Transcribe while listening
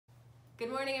Good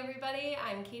morning, everybody.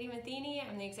 I'm Katie Matheny.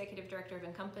 I'm the Executive Director of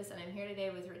Ncompass, and I'm here today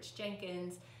with Rich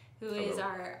Jenkins, who is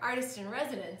our artist in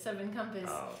residence of Ncompass.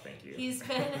 Oh, thank you. He's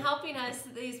been helping us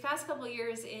these past couple of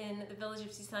years in the village of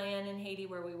Titanyen in Haiti,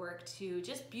 where we work to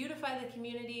just beautify the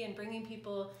community and bringing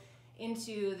people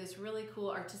into this really cool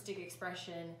artistic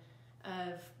expression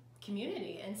of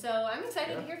community. And so I'm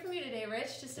excited to hear from you today,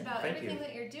 Rich, just about everything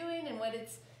that you're doing and what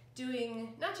it's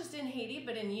doing, not just in Haiti,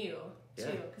 but in you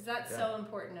too, because that's so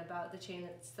important about the change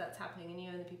that's happening in you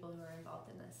and the people who are involved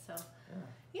in this. So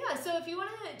so if you want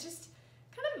to just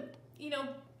kind of,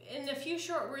 in a few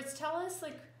short words, tell us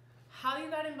like how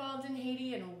you got involved in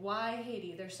Haiti and why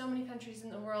Haiti. There's so many countries in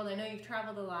the world. I know you've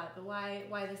traveled a lot, but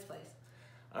why this place?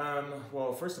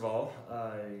 Well, first of all,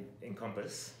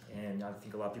 Ncompass, and I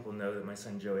think a lot of people know that my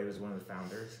son Joey was one of the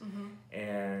founders,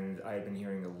 and I've been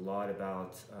hearing a lot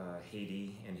about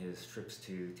Haiti and his trips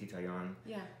to Titanyen.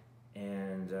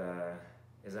 And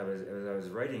as I was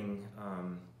writing,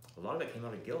 a lot of it came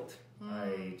out of guilt.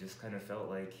 I just kind of felt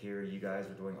like, here you guys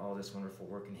are doing all this wonderful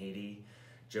work in Haiti.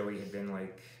 Joey had been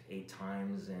like 8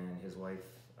 times, and his wife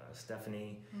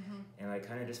Stephanie, and I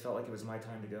kind of just felt like it was my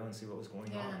time to go and see what was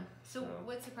going on. So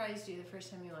what surprised you the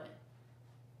first time you went?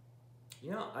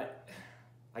 You know,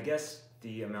 I guess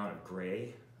the amount of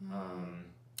gray.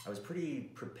 I was pretty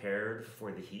prepared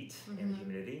for the heat and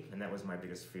humidity, and that was my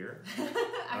biggest fear.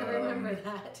 I remember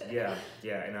that.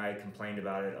 yeah, and I complained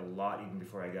about it a lot even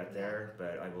before I got there,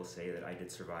 but I will say that I did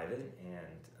survive it,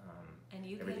 and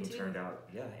you everything can too. turned out,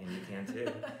 and you can too.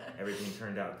 Everything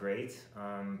turned out great.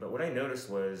 But what I noticed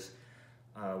was,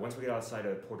 once we got outside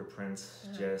of Port-au-Prince,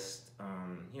 just,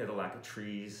 the lack of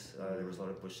trees, there was a lot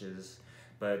of bushes,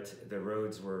 but the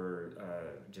roads were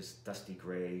just dusty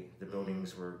gray, the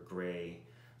buildings were gray,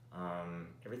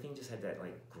 everything just had that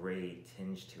like gray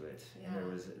tinge to it. And there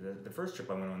was, the first trip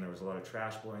I went on, there was a lot of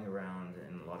trash blowing around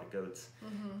and a lot of goats.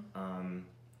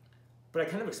 But I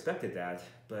kind of expected that.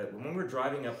 But when we were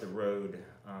driving up the road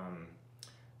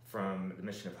from the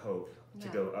Mission of Hope to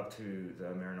go up to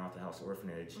the Maranatha House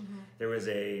Orphanage, there was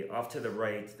off to the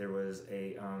right, there was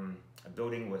a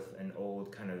building with an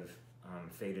old kind of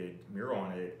faded mural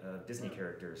on it of Disney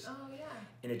characters. Oh, yeah.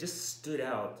 And it just stood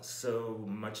out so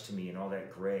much to me in all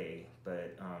that gray.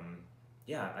 But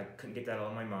I couldn't get that out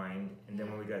of my mind. And then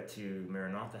when we got to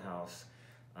Maranatha House,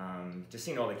 just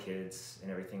seeing all the kids and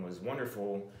everything was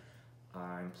wonderful.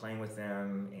 I'm playing with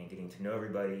them and getting to know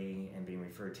everybody and being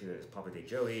referred to as Papa de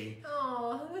Joey.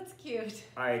 Oh, that's cute.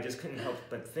 I just couldn't help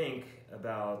but think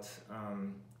about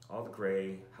all the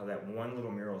gray, how that one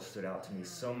little mural stood out to me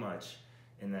so much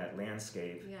in that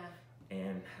landscape.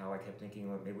 And how I kept thinking,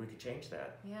 well, maybe we could change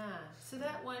that. So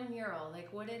that one mural, like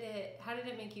how did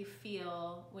it make you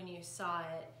feel when you saw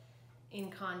it in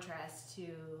contrast to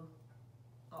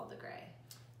all the gray?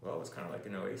 Well, it was kind of like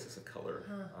an oasis of color.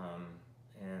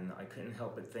 And I couldn't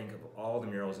help but think of all the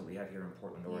murals that we have here in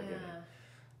Portland, Oregon.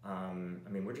 I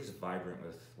mean, we're just vibrant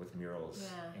with murals.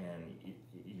 And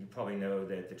you probably know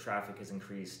that the traffic has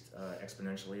increased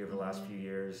exponentially over the last few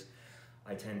years.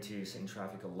 I tend to sit in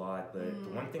traffic a lot, but the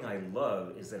one thing I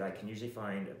love is that I can usually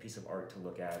find a piece of art to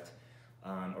look at,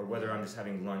 or whether I'm just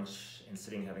having lunch and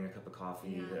sitting having a cup of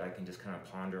coffee, that I can just kind of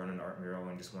ponder on an art mural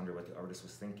and just wonder what the artist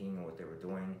was thinking and what they were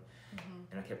doing.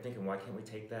 And I kept thinking, why can't we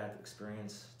take that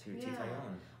experience to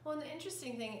Titanyen? Well, and the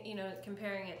interesting thing,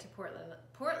 comparing it to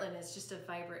Portland is just a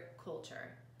vibrant culture.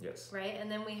 Yes. Right? And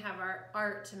then we have our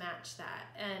art to match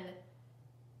that. And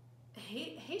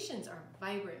Haitians are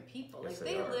vibrant people. Yes, like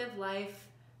they live life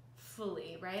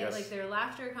fully, right? Yes. Like their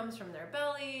laughter comes from their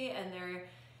belly, and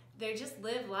they just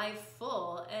live life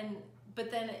full.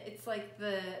 But then it's like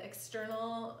the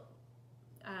external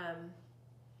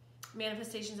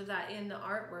manifestations of that in the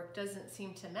artwork doesn't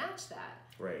seem to match that.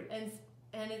 Right.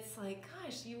 And it's like,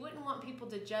 gosh, you wouldn't want people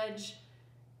to judge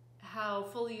how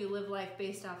fully you live life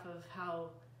based off of how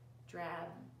drab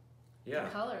the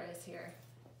color is here.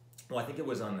 Well, I think it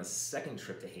was on the second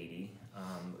trip to Haiti,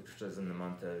 which was in the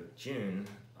month of June.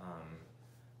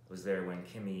 I was there when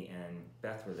Kimmy and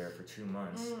Beth were there for 2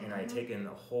 months, and I had taken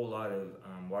a whole lot of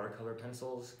watercolor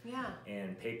pencils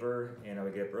and paper, and I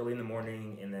would get up early in the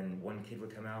morning, and then one kid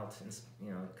would come out and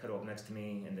cuddle up next to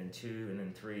me, and then 2, and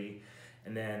then 3,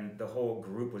 and then the whole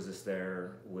group was just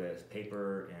there with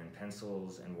paper and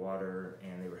pencils and water,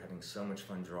 and they were having so much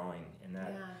fun drawing, and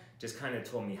that just kind of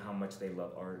told me how much they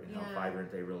love art and how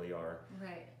vibrant they really are.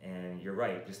 Right. And you're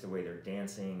right, just the way they're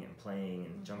dancing and playing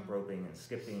and jump roping and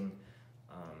skipping.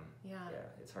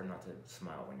 It's hard not to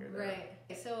smile when you're there.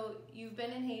 Right. So you've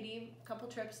been in Haiti a couple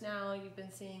trips now. You've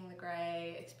been seeing the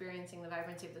gray, experiencing the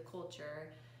vibrancy of the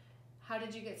culture. How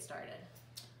did you get started?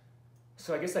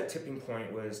 So I guess that tipping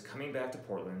point was coming back to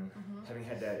Portland, having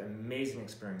had that amazing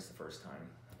experience the first time.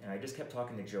 And I just kept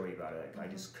talking to Joey about it. I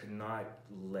just could not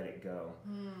let it go.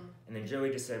 And then Joey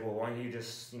just said, well, why don't you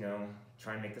just,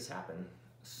 try and make this happen?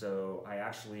 So I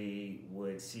actually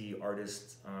would see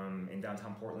artists in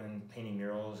downtown Portland painting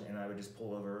murals, and I would just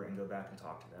pull over and go back and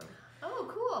talk to them. Oh,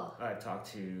 cool. I've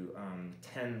talked to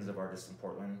tens of artists in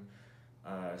Portland.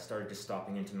 Started just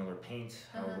stopping into Miller Paint.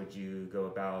 How would you go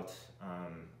about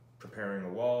preparing a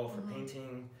wall for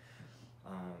painting?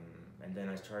 And then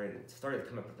I started to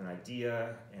come up with an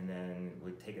idea, and then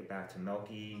would take it back to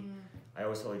Melky. I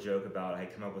always tell a joke about I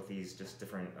come up with these just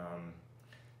different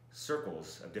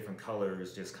circles of different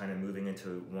colors, just kind of moving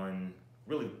into one,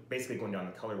 really basically going down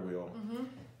the color wheel.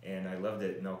 And I loved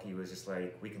it. Melky was just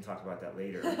like, we can talk about that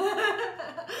later.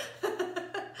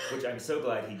 Which I'm so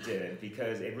glad he did,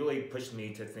 because it really pushed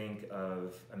me to think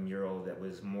of a mural that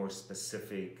was more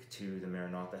specific to the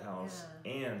Maranatha House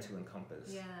and to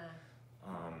Ncompass. Yeah.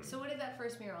 So what did that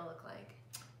first mural look like?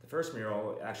 The first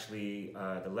mural, actually,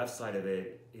 the left side of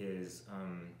it is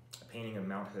a painting of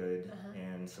Mount Hood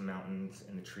and some mountains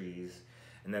and the trees.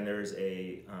 And then there's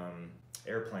a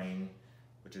airplane,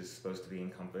 which is supposed to be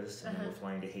Ncompass, and then we're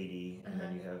flying to Haiti, and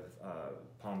then you have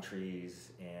palm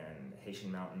trees and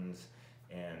Haitian mountains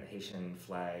and Haitian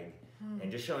flag,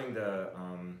 and just showing the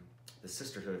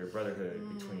sisterhood or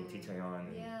brotherhood between Titanyen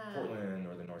and Portland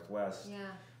or the Northwest.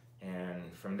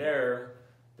 And from there,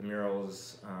 the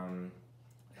murals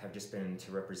have just been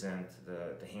to represent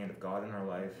the hand of God in our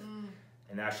life.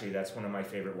 And actually, that's one of my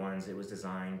favorite ones. It was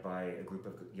designed by a group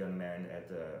of young men at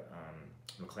the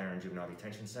McLaren Juvenile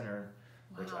Detention Center,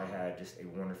 which I had just a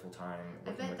wonderful time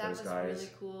working with those guys. I bet that was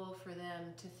really cool for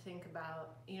them to think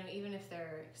about, even if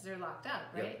because they're locked up,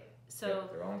 right? Yep. So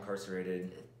they're all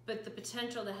incarcerated. But the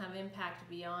potential to have impact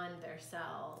beyond their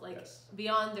cell,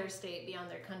 beyond their state,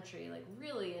 beyond their country,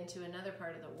 really into another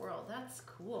part of the world, that's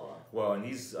cool. Well, and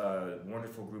these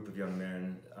wonderful group of young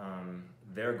men,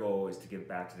 their goal is to give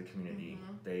back to the community.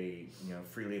 They,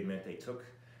 freely admit they took,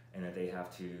 and that they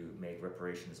have to make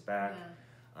reparations back.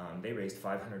 They raised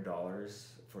 $500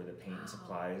 for the paint and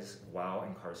supplies while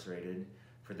incarcerated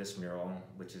for this mural,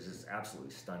 which is just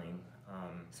absolutely stunning.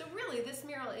 So really, this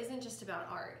mural isn't just about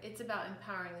art. It's about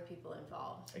empowering the people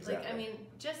involved. Exactly.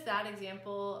 Just that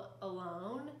example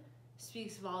alone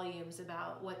speaks volumes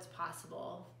about what's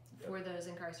possible for those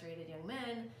incarcerated young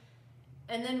men.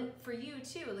 And then for you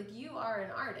too, you are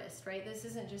an artist, right? This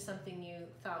isn't just something you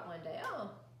thought one day,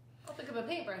 oh, I'll pick up a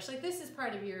paintbrush. This is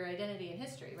part of your identity and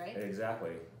history, right?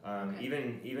 Exactly.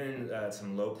 Even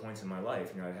some low points in my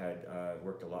life. I had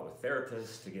worked a lot with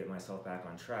therapists to get myself back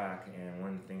on track, and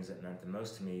one of the things that meant the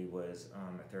most to me was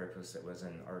a therapist that was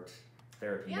an art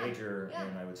therapy major,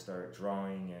 and I would start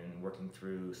drawing and working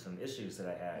through some issues that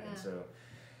I had, and so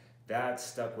that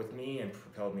stuck with me and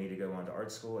propelled me to go on to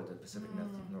art school at the Pacific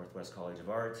Northwest College of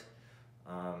Art.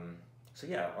 So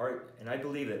art, and I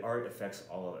believe that art affects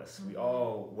all of us. We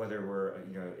all, whether we're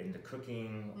into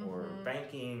cooking or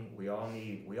banking, we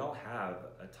all have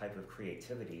a type of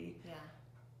creativity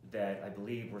that I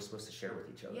believe we're supposed to share with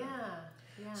each other.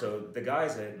 So the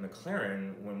guys at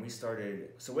McLaren, when we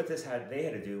started, so what they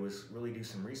had to do was really do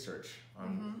some research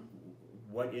on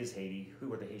what is Haiti,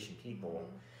 who are the Haitian people,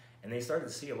 and they started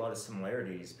to see a lot of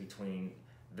similarities between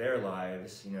their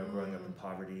lives, growing up in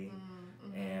poverty,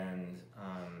 and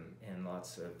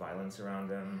lots of violence around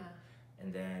them,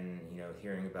 and then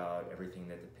hearing about everything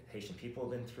that the Haitian people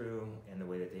have been through and the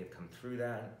way that they have come through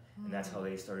that, and that's how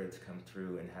they started to come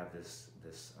through and have this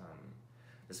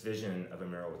vision of a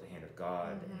mural with the hand of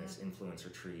God and this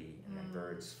influencer tree and then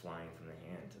birds flying from the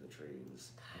hand to the tree.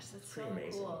 Gosh, that's pretty so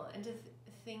amazing. Cool. And to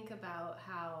think about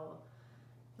how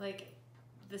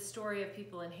the story of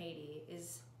people in Haiti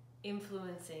is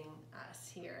influencing us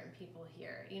here and people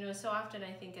here. So often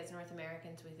I think as North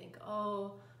Americans we think,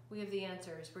 oh, we have the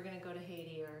answers. We're going to go to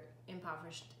Haiti or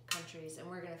impoverished countries and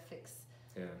we're going to fix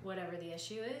whatever the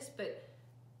issue is. But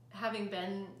having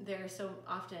been there so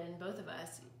often, both of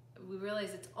us, we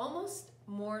realize it's almost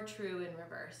more true in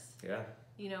reverse.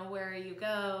 Where you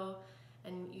go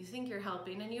and you think you're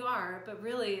helping, and you are, but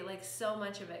really so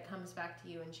much of it comes back to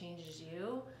you and changes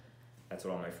you. That's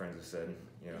what all my friends have said.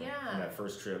 On that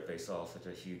first trip, they saw such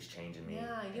a huge change in me.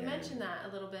 You mentioned that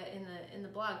a little bit in the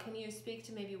blog. Can you speak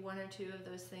to maybe one or two of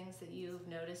those things that you've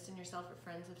noticed in yourself or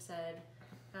friends have said,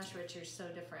 gosh, Rich, you're so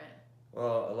different?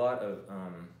 Well, a lot of,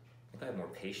 I think I have more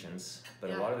patience, but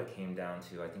a lot of it came down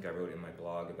to, I think I wrote in my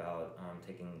blog about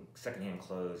taking secondhand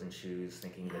clothes and shoes,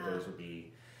 thinking that those would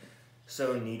be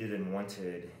so needed and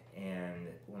wanted. And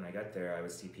when I got there, I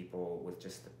would see people with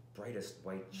just the brightest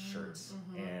white shirts,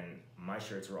 and my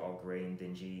shirts were all gray and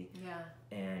dingy.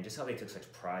 And just how they took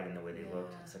such pride in the way they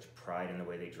looked, such pride in the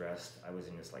way they dressed. I was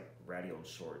in just like ratty old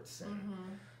shorts, and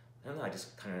I don't know, I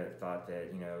just kind of thought that,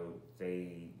 you know,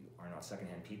 they are not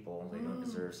secondhand people. They don't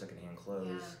deserve secondhand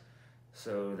clothes.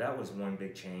 So that was one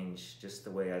big change, just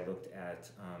the way I looked at,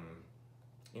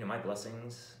 you know, my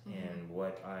blessings and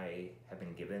what I have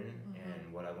been given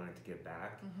and what I wanted to give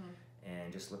back,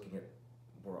 and just looking at,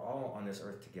 we're all on this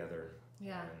earth together.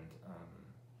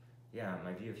 And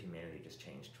my view of humanity just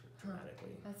changed dramatically.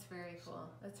 That's very cool.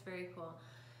 That's very cool.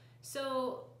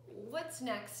 So what's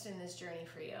next in this journey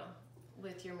for you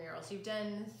with your murals? You've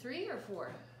done 3 or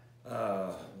 4?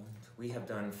 We have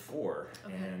done 4,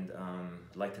 and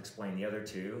I'd like to explain the other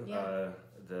 2.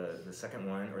 The second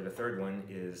one, or the third one,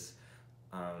 is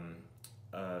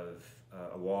of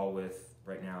a wall with,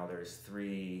 right now there's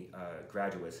 3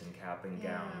 graduates in cap and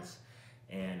gowns,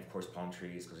 and of course palm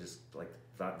trees, because it's like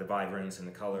the vibrance and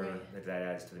the color that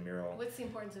adds to the mural. What's the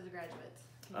importance of the graduates?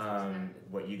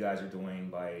 What you guys are doing,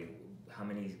 by how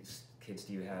many kids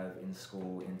do you have in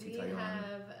school in Titanyen? We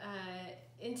have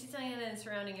in Titanyen and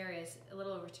surrounding areas a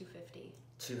little over 250.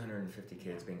 250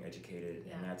 kids being educated,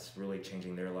 and that's really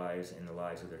changing their lives and the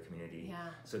lives of their community.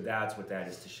 So that's what that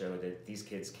is, to show that these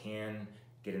kids can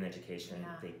get an education,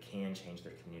 they can change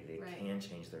their community, they can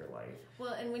change their life.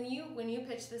 Well, and when you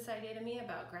pitched this idea to me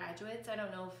about graduates, I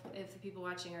don't know if the people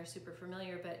watching are super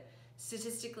familiar, but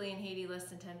statistically in Haiti, less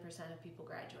than 10% of people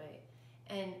graduate.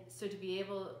 And so to be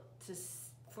able to,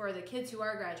 for the kids who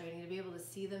are graduating, to be able to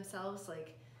see themselves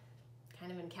like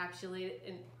kind of encapsulated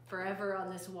in forever on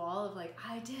this wall of like,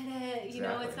 I did it, you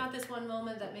know, it's not this one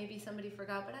moment that maybe somebody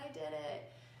forgot, but I did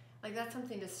it. Like, that's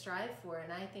something to strive for,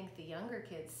 and I think the younger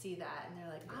kids see that, and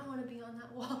they're like, I want to be on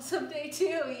that wall someday too,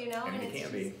 you know? And they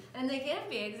can be. And they can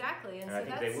be, exactly. And so I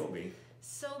think they will be.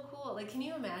 So cool. Like, can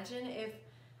you imagine if,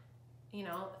 you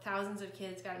know, thousands of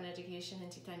kids got an education in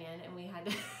Titanyen, and we had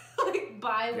to like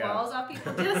buy walls off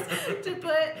people just to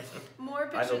put more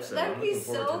pictures? I hope so. That'd be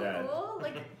so cool.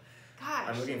 Like, gosh.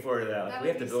 I'm looking forward to that. Like, we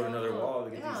have to build another wall to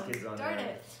get these kids on there. Darn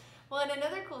it. Well, and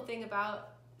another cool thing about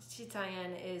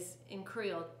Titanyen is, in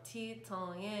Creole,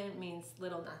 Titanyen means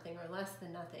little nothing or less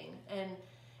than nothing, and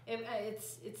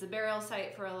it's the burial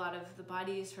site for a lot of the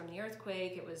bodies from the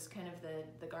earthquake. It was kind of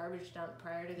the garbage dump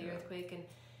prior to the earthquake, and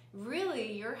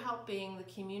really you're helping the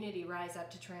community rise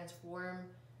up to transform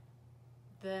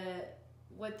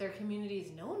what their community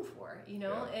is known for. You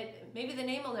know, maybe the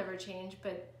name will never change,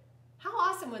 but how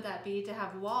awesome would that be to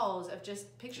have walls of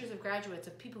just pictures of graduates,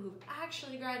 of people who've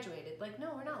actually graduated? Like, no,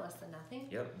 we're not less than nothing.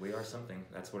 Yep, we are something.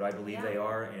 That's what I believe they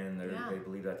are, and they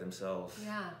believe that themselves.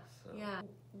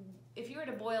 If you were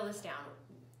to boil this down,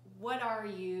 what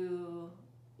do you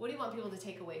want people to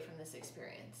take away from this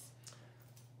experience?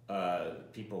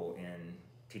 People in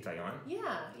Titanyen.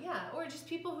 Or just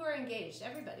people who are engaged,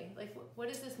 everybody. Like, what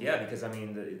does this mean? Yeah, because I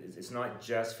mean, it's not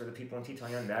just for the people in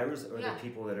Titanyen. Those are the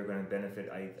people that are going to benefit,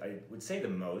 I would say, the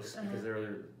most, because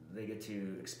they get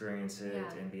to experience it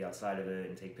and be outside of it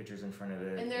and take pictures in front of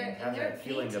it and have that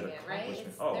feeling of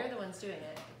accomplishment. They're the ones doing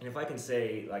it. And if I can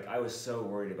say, like, I was so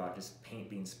worried about just paint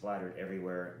being splattered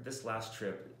everywhere. This last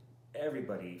trip,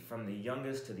 everybody from the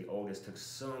youngest to the oldest took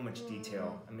so much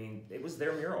detail. I mean, it was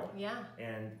their mural.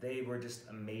 And they were just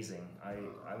amazing.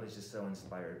 I was just so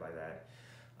inspired by that.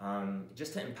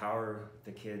 Just to empower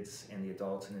the kids and the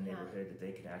adults in the neighborhood that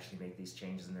they can actually make these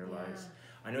changes in their lives.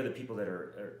 I know the people that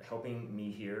are helping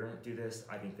me here do this,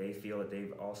 I think they feel that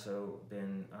they've also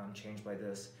been changed by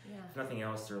this. If nothing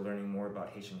else, they're learning more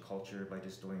about Haitian culture by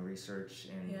just doing research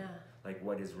and like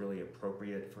what is really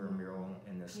appropriate for a mural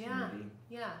in this community.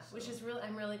 Which is really,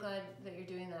 I'm really glad that you're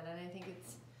doing that, and I think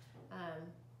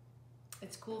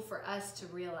it's cool for us to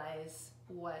realize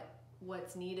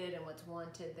what's needed and what's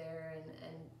wanted there,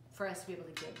 and for us to be able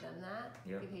to give them that,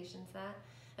 give Haitians that.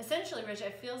 Essentially, Rich,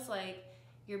 it feels like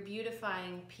you're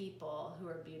beautifying people who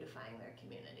are beautifying their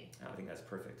community. I think that's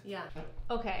perfect.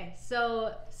 Okay,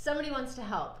 so somebody wants to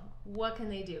help. What can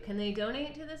they do? Can they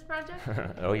donate to this project?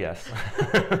 Oh, yes.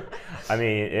 I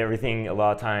mean, everything, a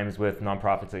lot of times with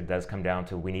nonprofits, it does come down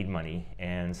to we need money,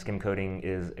 and skim coating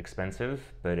is expensive,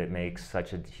 but it makes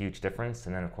such a huge difference.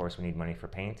 And then, of course, we need money for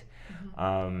paint.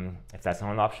 If that's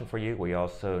not an option for you, we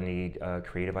also need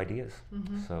creative ideas.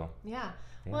 So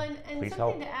well, and something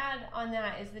help. To add on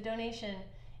that is the donation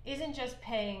isn't just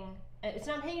paying, it's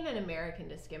not paying an American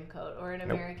to skim coat or an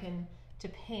American to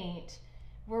paint.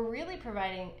 We're really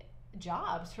providing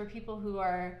jobs for people who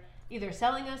are either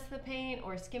selling us the paint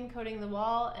or skim coating the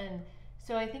wall. And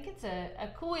so I think it's a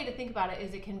cool way to think about it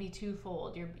is it can be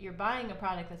twofold. You're buying a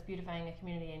product that's beautifying a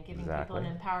community and giving people an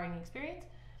empowering experience,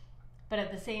 But at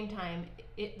the same time,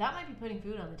 that might be putting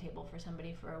food on the table for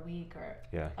somebody for a week or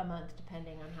a month,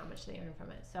 depending on how much they earn from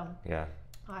it. So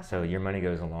awesome. So your money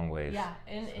goes a long ways. Yeah,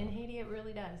 in Haiti it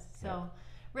really does. So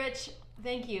Rich,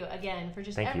 thank you again for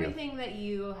just everything that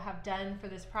you have done for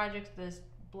this project, this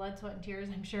blood, sweat, and tears,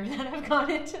 I'm sure, that have gone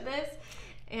into this.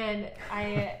 And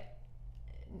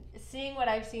seeing what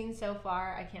I've seen so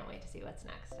far, I can't wait to see what's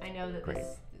next. I know that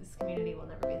this community will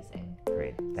never be the same.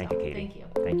 Great. Thank you, Katie. Thank you.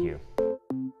 Thank you.